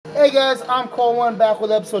Hey guys, I'm Colwen, back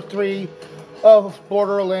with episode 3 of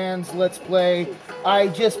Borderlands Let's Play. I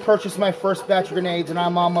just purchased my first batch of grenades and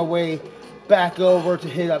I'm on my way back over to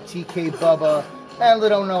hit up TK Bubba and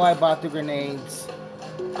let him know I bought the grenades.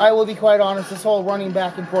 I will be quite honest, this whole running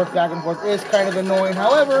back and forth is kind of annoying.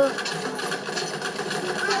 However,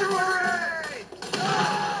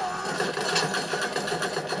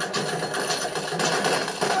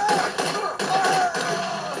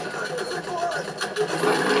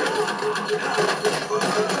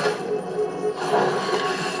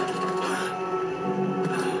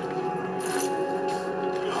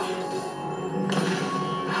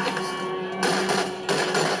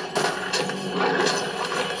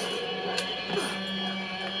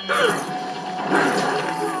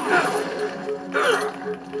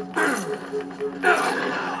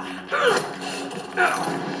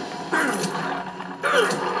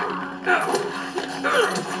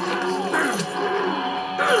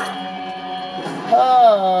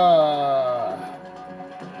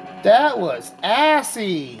 that was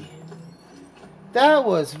assy. That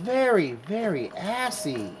was very, very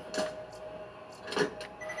assy.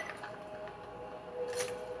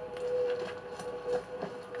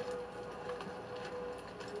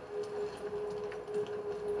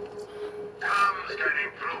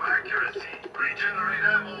 Scanning through accuracy. Regenerate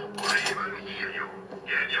ammo or even heal you.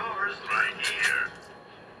 Get yours right here.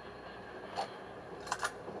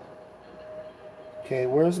 Okay,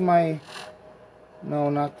 where's my...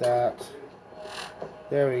 No, not that.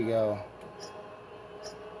 There we go.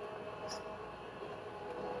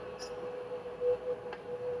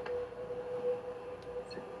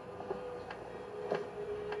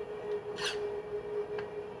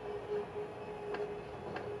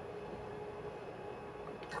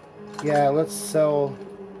 Yeah, let's sell...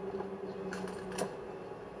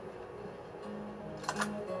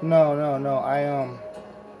 No,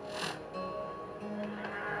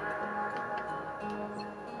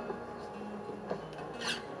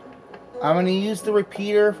 I'm going to use the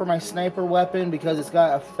repeater for my sniper weapon because it's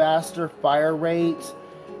got a faster fire rate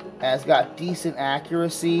and it's got decent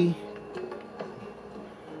accuracy.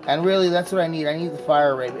 And really, that's what I need. I need the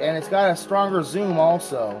fire rate. And it's got a stronger zoom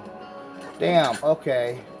also. Damn,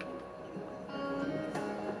 okay.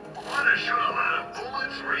 Want to shoot a lot of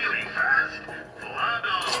bullets really fast?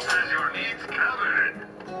 Vlado has your needs covered.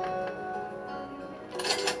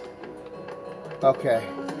 Okay.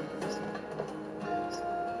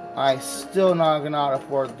 I still not gonna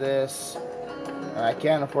afford this. And I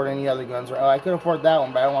can't afford any other guns. Oh, I could afford that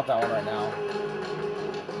one, but I don't want that one right now.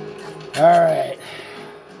 Alright.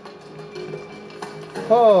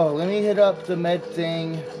 Oh, let me hit up the med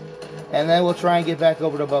thing. And then we'll try and get back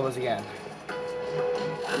over to Bubba's again.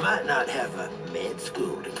 I might not have a med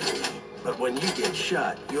school degree, but when you get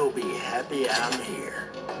shot, you'll be happy I'm here.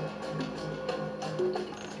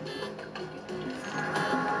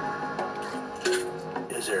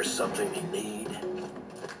 Is there something you need?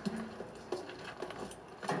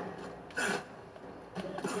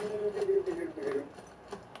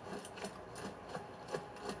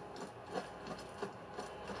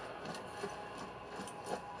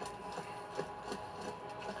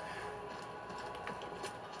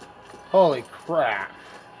 Holy crap.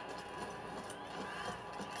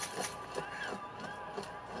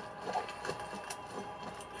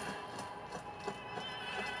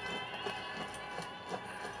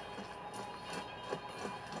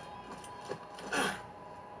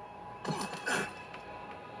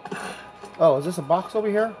 Oh, is this a box over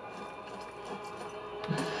here?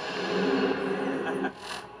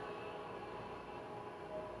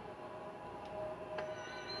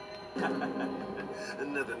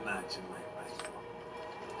 Another notch in my rifle.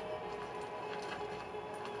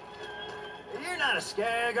 You're not a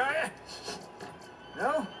skag, are you?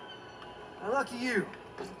 No? Well, lucky you.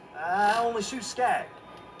 I only shoot skag.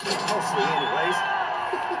 Mostly, anyways.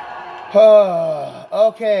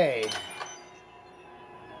 Okay.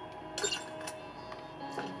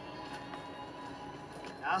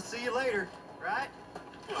 I'll see you later, right?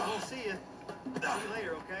 I'll see you. See you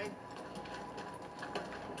later, okay?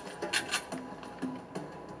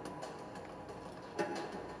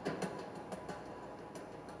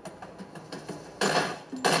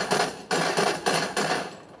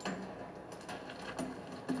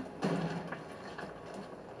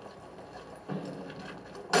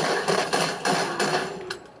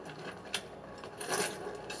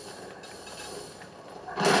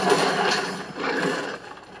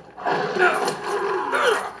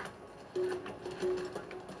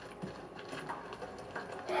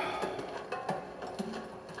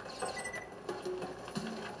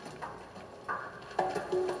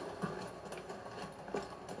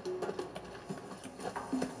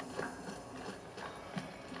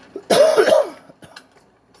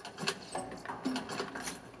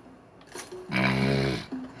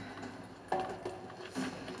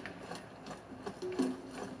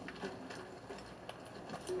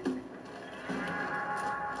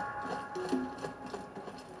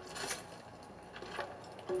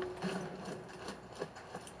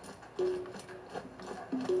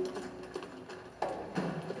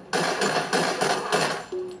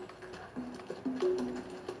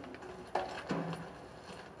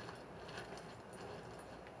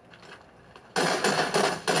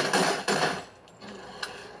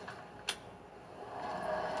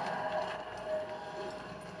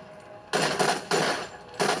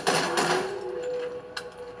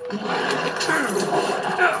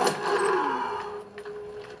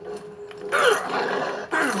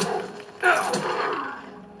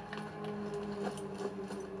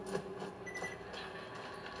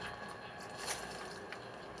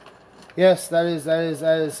 Yes, that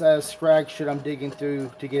is scrag shit I'm digging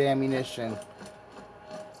through to get ammunition.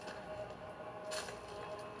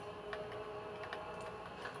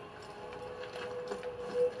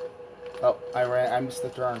 Oh, I missed the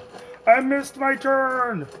turn. I missed my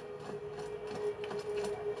turn!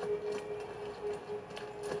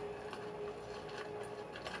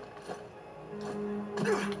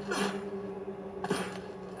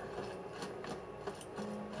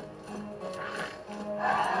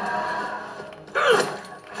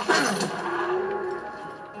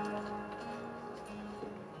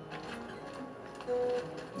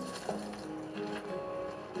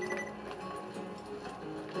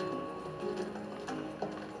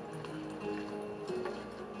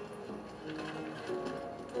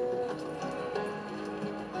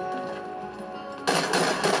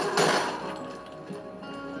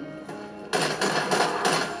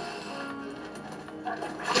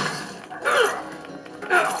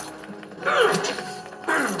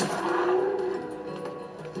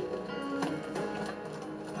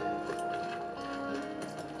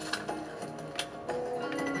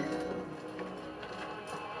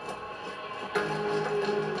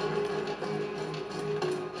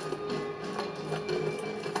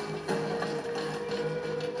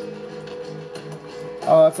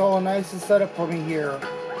 Oh, it's all nice and set up for me here.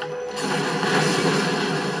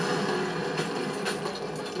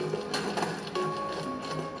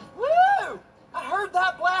 Woo! I heard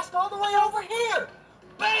that blast all the way over here.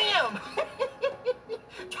 Bam!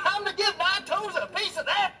 Time to give Nine Toes a piece of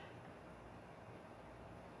that.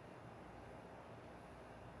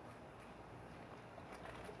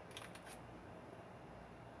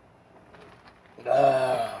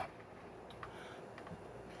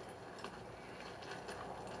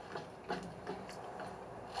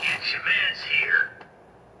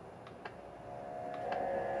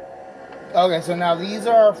 Okay, so now these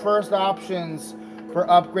are our first options for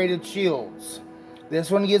upgraded shields. This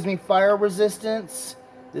one gives me fire resistance.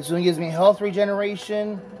 This one gives me health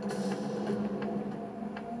regeneration.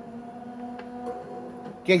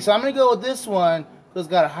 Okay, so I'm gonna go with this one because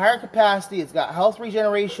it's got a higher capacity, it's got health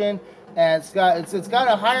regeneration, and it's got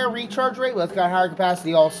a higher recharge rate, but it's got higher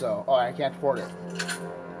capacity also. Oh, I can't afford it.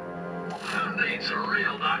 Nothing's a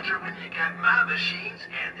real doctor when you got my machines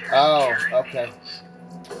and their okay.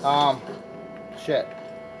 Shit.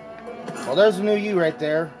 Well, there's a new you right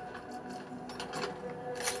there.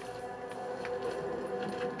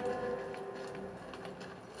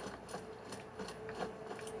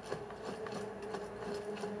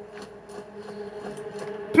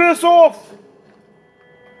 Piss off!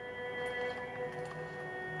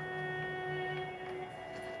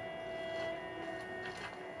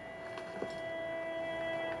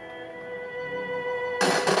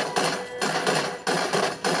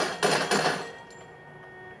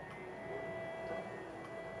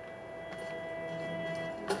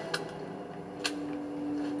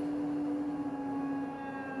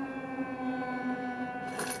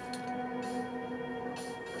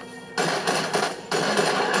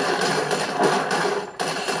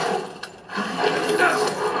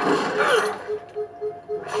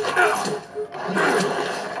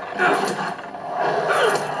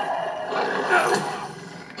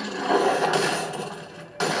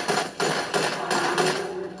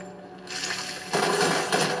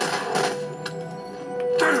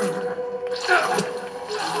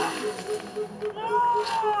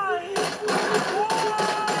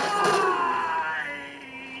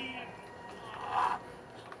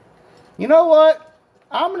 You know what?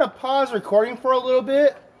 I'm going to pause recording for a little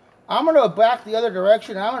bit. I'm going to go back the other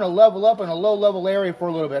direction. I'm going to level up in a low-level area for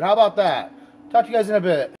a little bit. How about that? Talk to you guys in a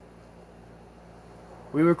bit.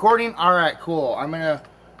 We recording? Alright, cool. I'm going to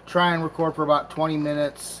try and record for about 20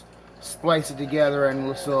 minutes, splice it together, and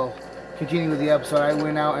we'll still continue with the episode. I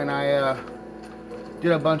went out and I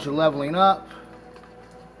did a bunch of leveling up.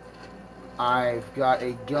 I've got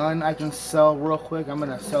a gun I can sell real quick. I'm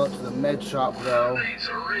gonna sell it to the med shop though. Nothing's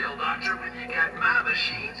a real doctor when you got my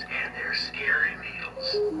machines and their scary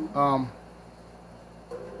needles.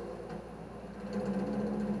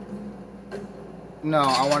 No,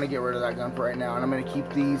 I want to get rid of that gun for right now, and I'm gonna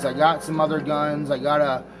keep these. I got some other guns. I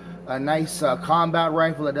got a nice combat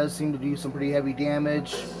rifle that does seem to do some pretty heavy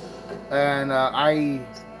damage, and I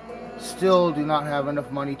still do not have enough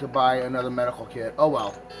money to buy another medical kit. Oh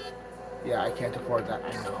well. Yeah, I can't afford that,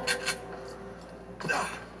 I know.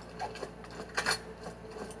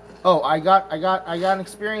 Oh, I got an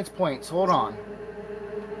experience points. Hold on.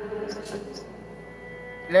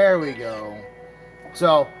 There we go.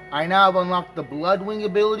 So I now have unlocked the Bloodwing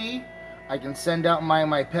ability. I can send out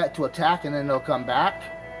my pet to attack and then they'll come back.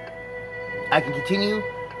 I can continue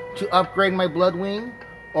to upgrade my Bloodwing,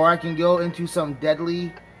 or I can go into some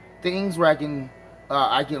deadly things where I can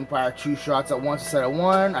fire 2 shots at once instead of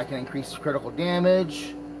 1. I can increase critical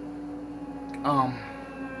damage.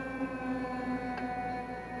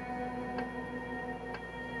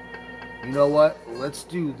 You know what? Let's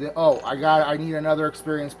do the. Oh, I need another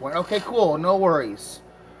experience point. Okay, cool. No worries.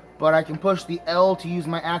 But I can push the L to use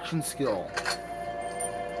my action skill.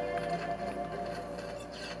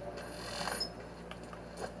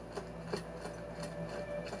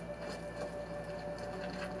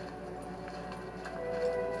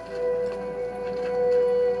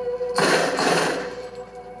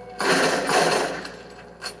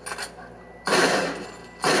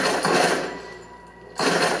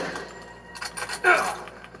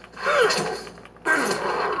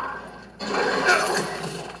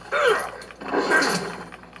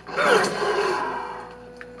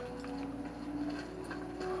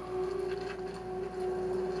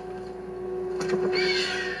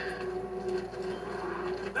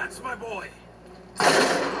 That's my boy.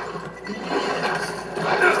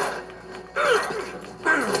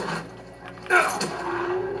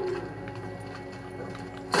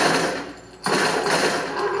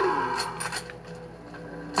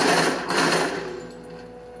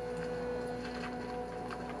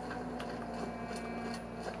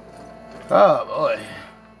 Oh boy.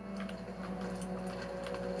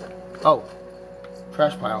 Oh,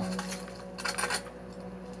 trash pile.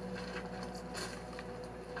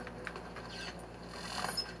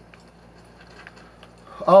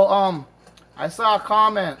 Oh, I saw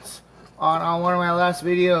comments on one of my last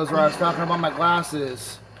videos where I was talking about my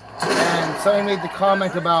glasses, and somebody made the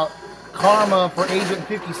comment about karma for Agent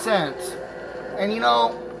 50 Cent. And you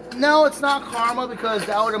know, no, it's not karma, because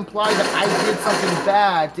that would imply that I did something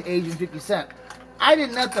bad to Agent 50 Cent. I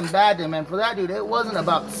did nothing bad to him, and for that dude, it wasn't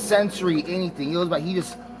about sensory anything. It was about he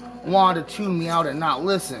just wanted to tune me out and not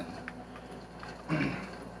listen.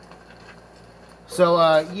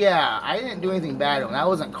 So, yeah, I didn't do anything bad to him. That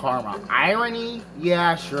wasn't karma. Irony?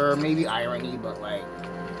 Yeah, sure, maybe irony, but, like,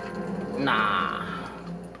 nah.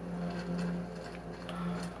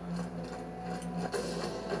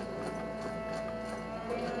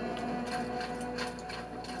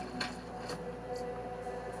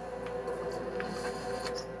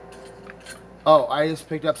 Oh, I just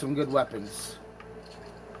picked up some good weapons.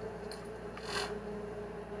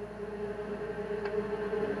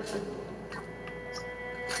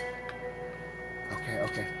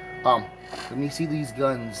 Okay. Let me see these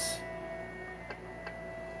guns.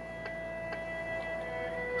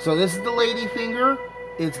 So this is the lady finger.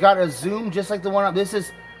 It's got a zoom just like the one up. This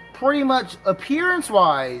is pretty much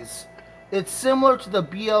appearance-wise, it's similar to the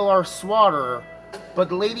BLR Swatter, but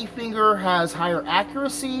the lady finger has higher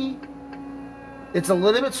accuracy. It's a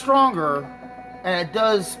little bit stronger, and it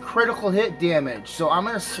does critical hit damage. So I'm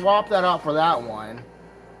going to swap that out for that one.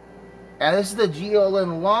 And this is the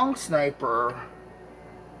GLN Long Sniper.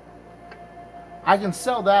 I can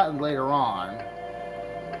sell that later on.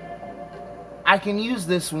 I can use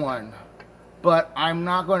this one, but I'm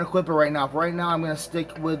not going to equip it right now. For right now, I'm going to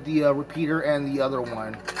stick with the repeater and the other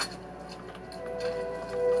one.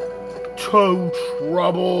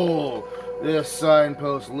 Trouble! This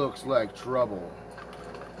signpost looks like trouble.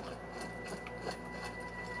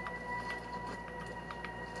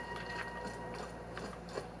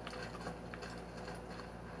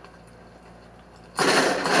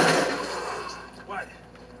 What?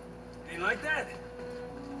 Ain't like that?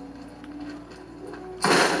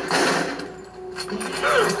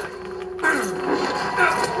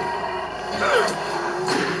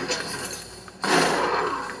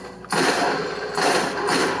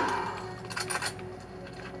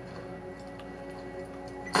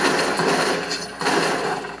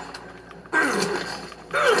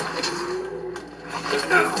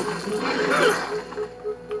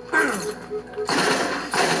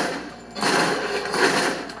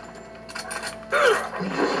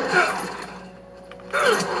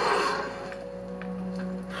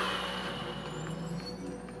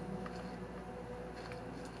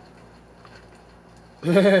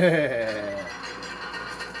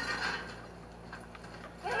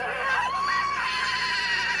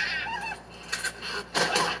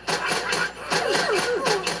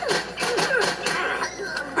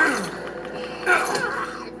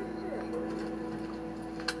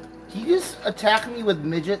 He just attacked me with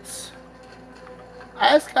midgets.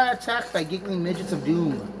 I just got attacked by giggling midgets of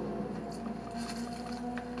doom.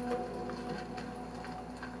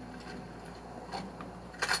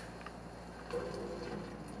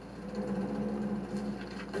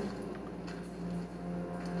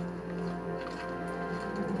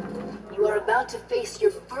 are about to face your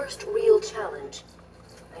first real challenge.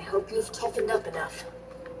 I hope you've toughened up enough.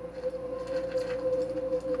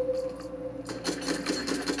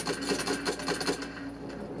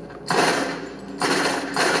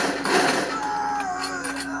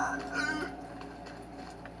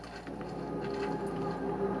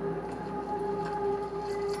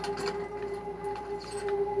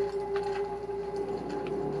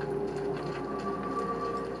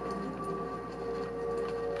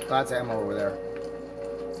 Lots of ammo over there.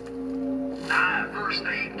 First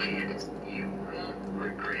aid kit. You won't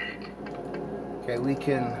regret it. Okay, we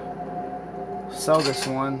can sell this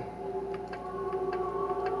one.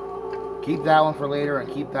 Keep that one for later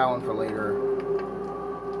and keep that one for later.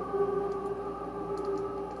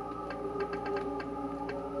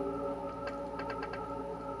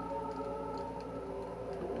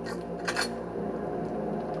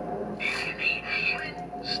 If you need healing,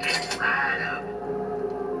 step right up.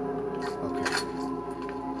 Okay.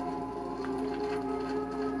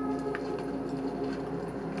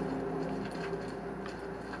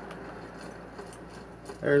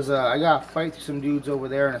 There's I gotta fight some dudes over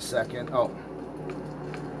there in a second. Oh.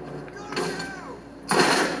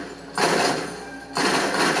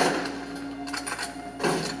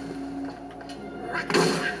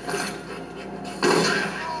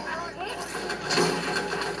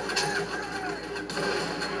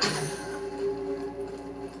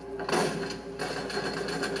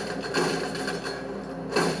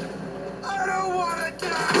 I don't want to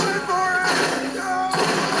die for it!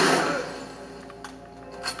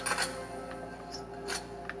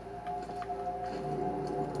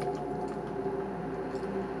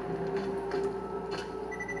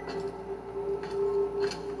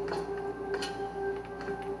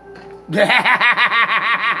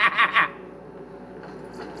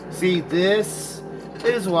 See, this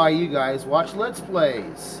is why you guys watch Let's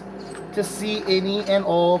Plays. To see any and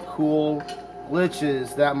all cool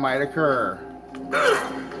glitches that might occur.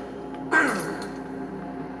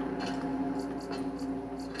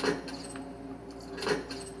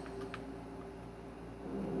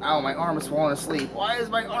 Ow, my arm is falling asleep. Why is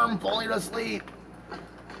my arm falling asleep?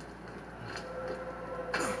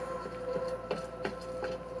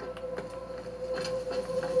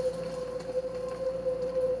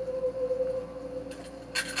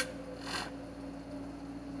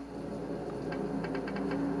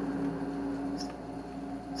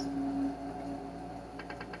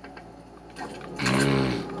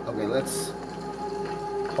 Okay, let's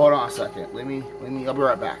hold on a second. Let me I'll be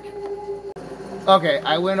right back. Okay,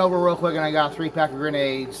 I went over real quick and I got a 3-pack of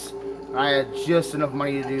grenades. I had just enough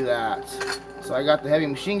money to do that. So I got the heavy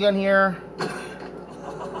machine gun here.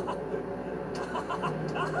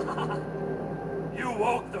 You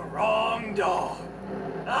woke the wrong dog.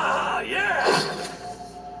 Ah, yeah!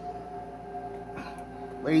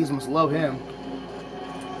 Ladies must love him.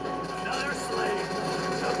 Another slave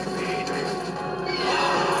to feed me.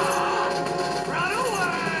 Ah! Run away!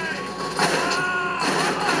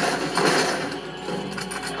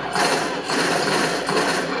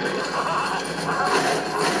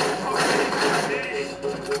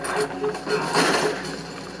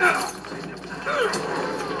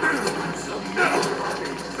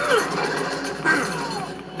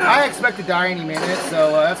 I expect to die any minute,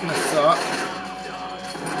 so that's gonna suck.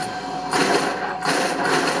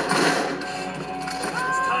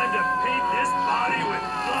 It's time to paint this body with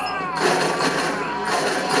blood.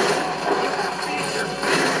 Feed your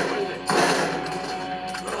face with it.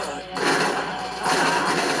 Blood.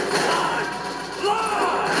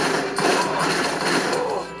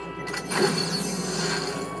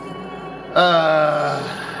 Blood!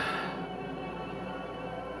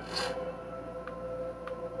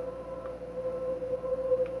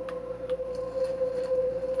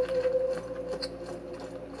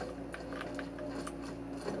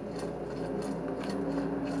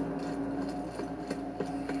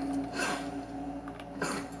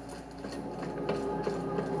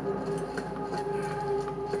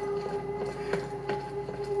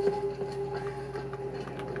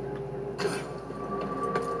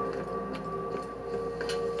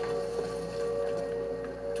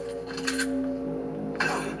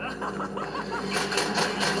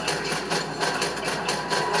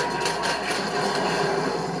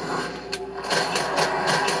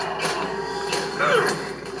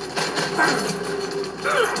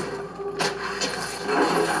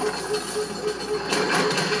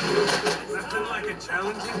 Nothing like a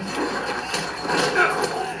challenging.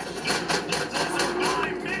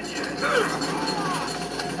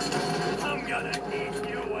 I'm gonna eat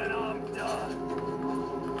you when I'm done.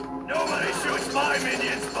 Nobody shoots my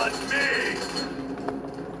minions but me.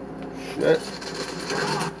 Shit.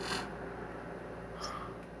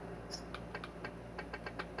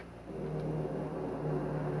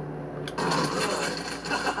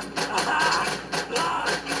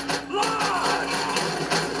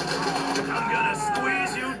 I'm gonna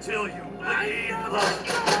squeeze you till you bleed blood.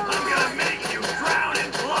 I'm gonna make you drown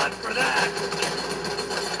in blood for that.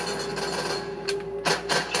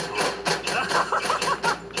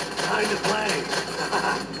 Time to play.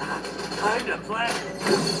 Time to play.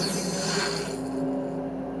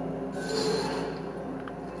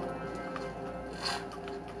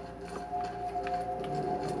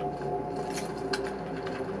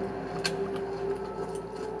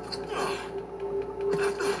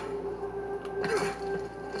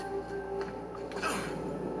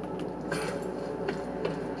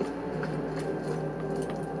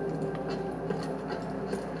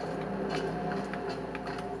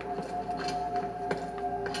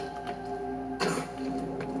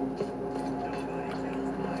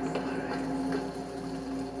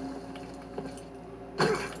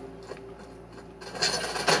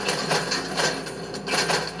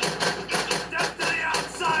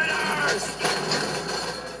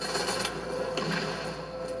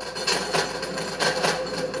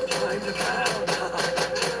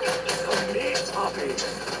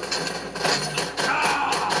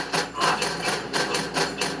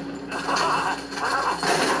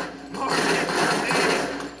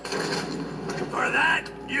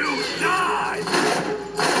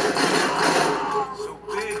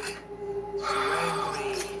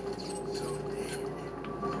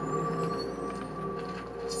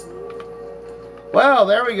 Well,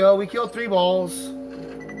 there we go. We killed 3 balls.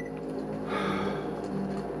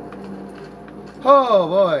 Oh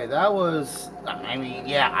boy, that was... I mean,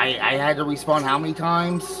 yeah, I had to respawn how many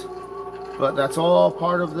times? But that's all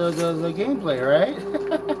part of the gameplay, right?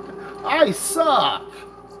 I suck!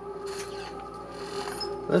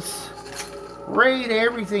 Let's raid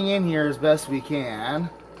everything in here as best we can.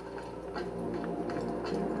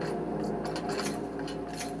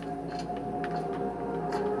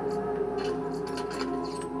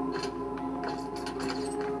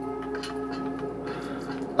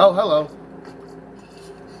 Oh, hello.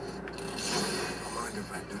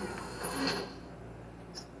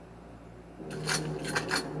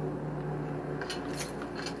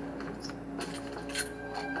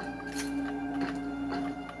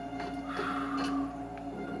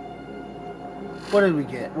 What did we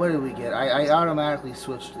get? What did we get? I automatically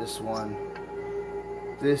switched this one.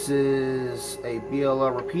 This is a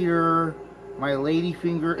BLR repeater. My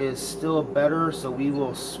ladyfinger is still better, so we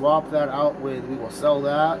will swap that out with, we will sell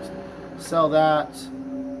that. Sell that.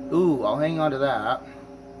 Ooh, I'll hang on to that.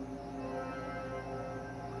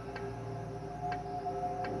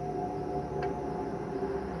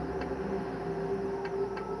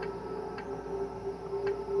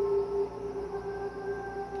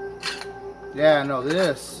 Yeah, no,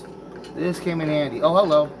 this came in handy. Oh,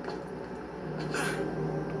 hello.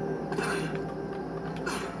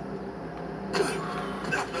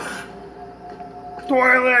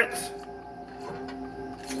 Toilet!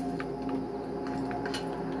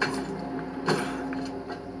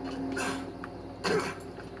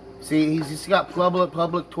 See, he's just got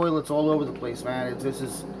public toilets all over the place, man. This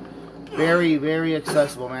is very, very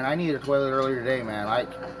accessible, man. I needed a toilet earlier today, man.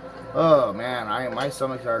 Oh, man, my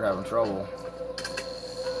stomach started having trouble.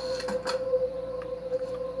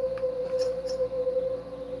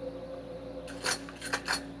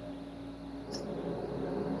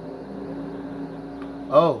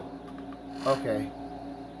 Oh, okay.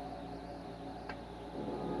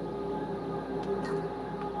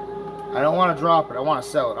 I don't want to drop it. I want to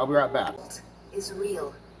sell it. I'll be right back. Is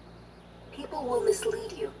real. People will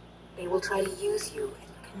mislead you. They will try to use you, and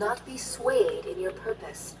you cannot be swayed in your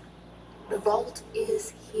purpose. The vault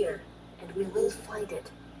is here, and we will find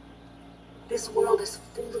it. This world is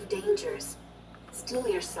full of dangers. Steel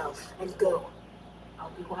yourself and go.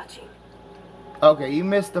 I'll be watching. Okay, you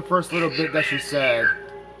missed the first little bit that she said.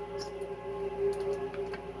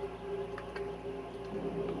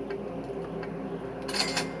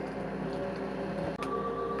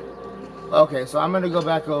 Okay, so I'm going to go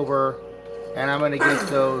back over and I'm going to get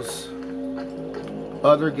those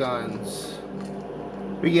other guns.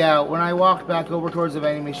 But yeah, when I walked back over towards the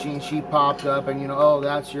vending machine, she popped up and, you know, oh,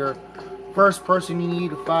 that's your first person you need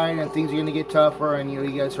to fight and things are going to get tougher and, you know,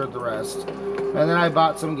 you guys heard the rest. And then I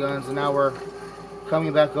bought some guns and now we're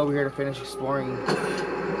coming back over here to finish exploring.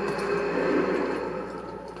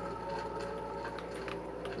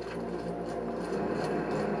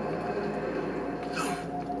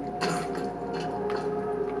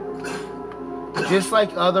 Just like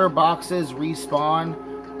other boxes respawn,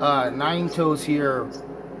 Nine Toes here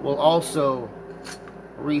will also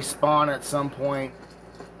respawn at some point.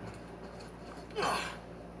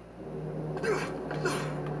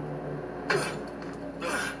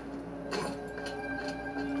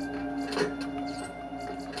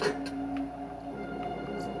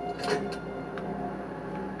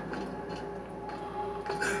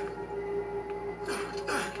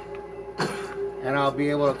 And I'll be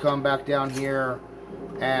able to come back down here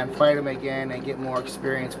and fight him again and get more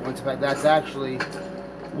experience points. In fact, that's actually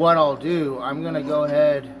what I'll do. I'm going to go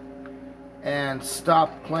ahead and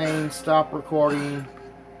stop playing, stop recording.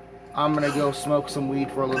 I'm going to go smoke some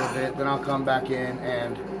weed for a little bit. Then I'll come back in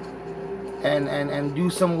and do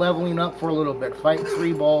some leveling up for a little bit. Fight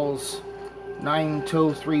 3 balls, 9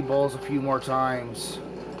 Toe 3 balls a few more times.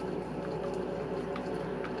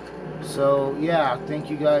 So, yeah, thank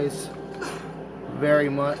you guys very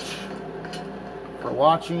much for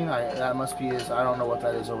watching. That must be his, I don't know what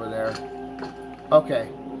that is over there. Okay.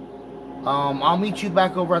 I'll meet you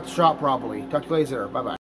back over at the shop probably. Talk to you later. Bye-bye.